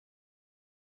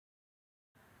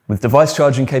With device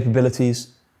charging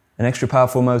capabilities, an extra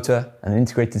powerful motor and an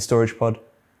integrated storage pod,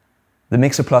 the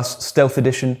MiiXR Plus Stealth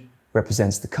Edition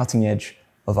represents the cutting edge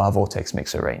of our Vortex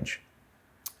mixer range.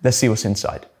 Let's see what's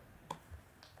inside.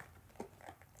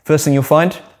 First thing you'll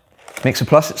find, MiiXR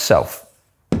Plus itself.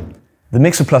 The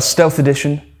MiiXR Plus Stealth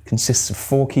Edition consists of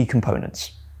 4 key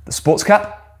components: the sports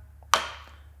cap,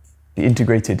 the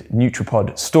integrated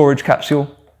NeutraPod storage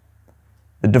capsule,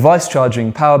 the device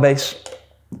charging power base,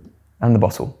 and the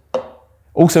bottle.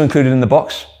 Also included in the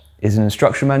box is an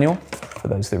instruction manual for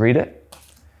those that read it,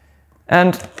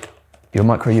 and your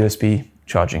micro USB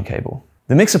charging cable.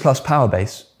 The MiiXR Plus power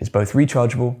base is both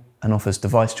rechargeable and offers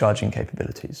device charging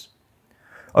capabilities.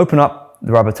 Open up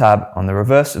the rubber tab on the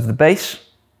reverse of the base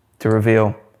to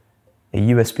reveal a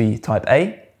USB Type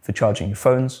A for charging your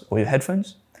phones or your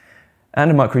headphones,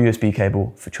 and a micro USB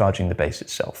cable for charging the base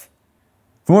itself.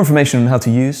 For more information on how to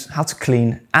use, how to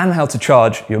clean, and how to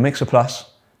charge your MiiXR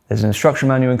Plus, there's an instruction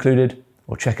manual included,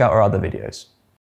 or check out our other videos.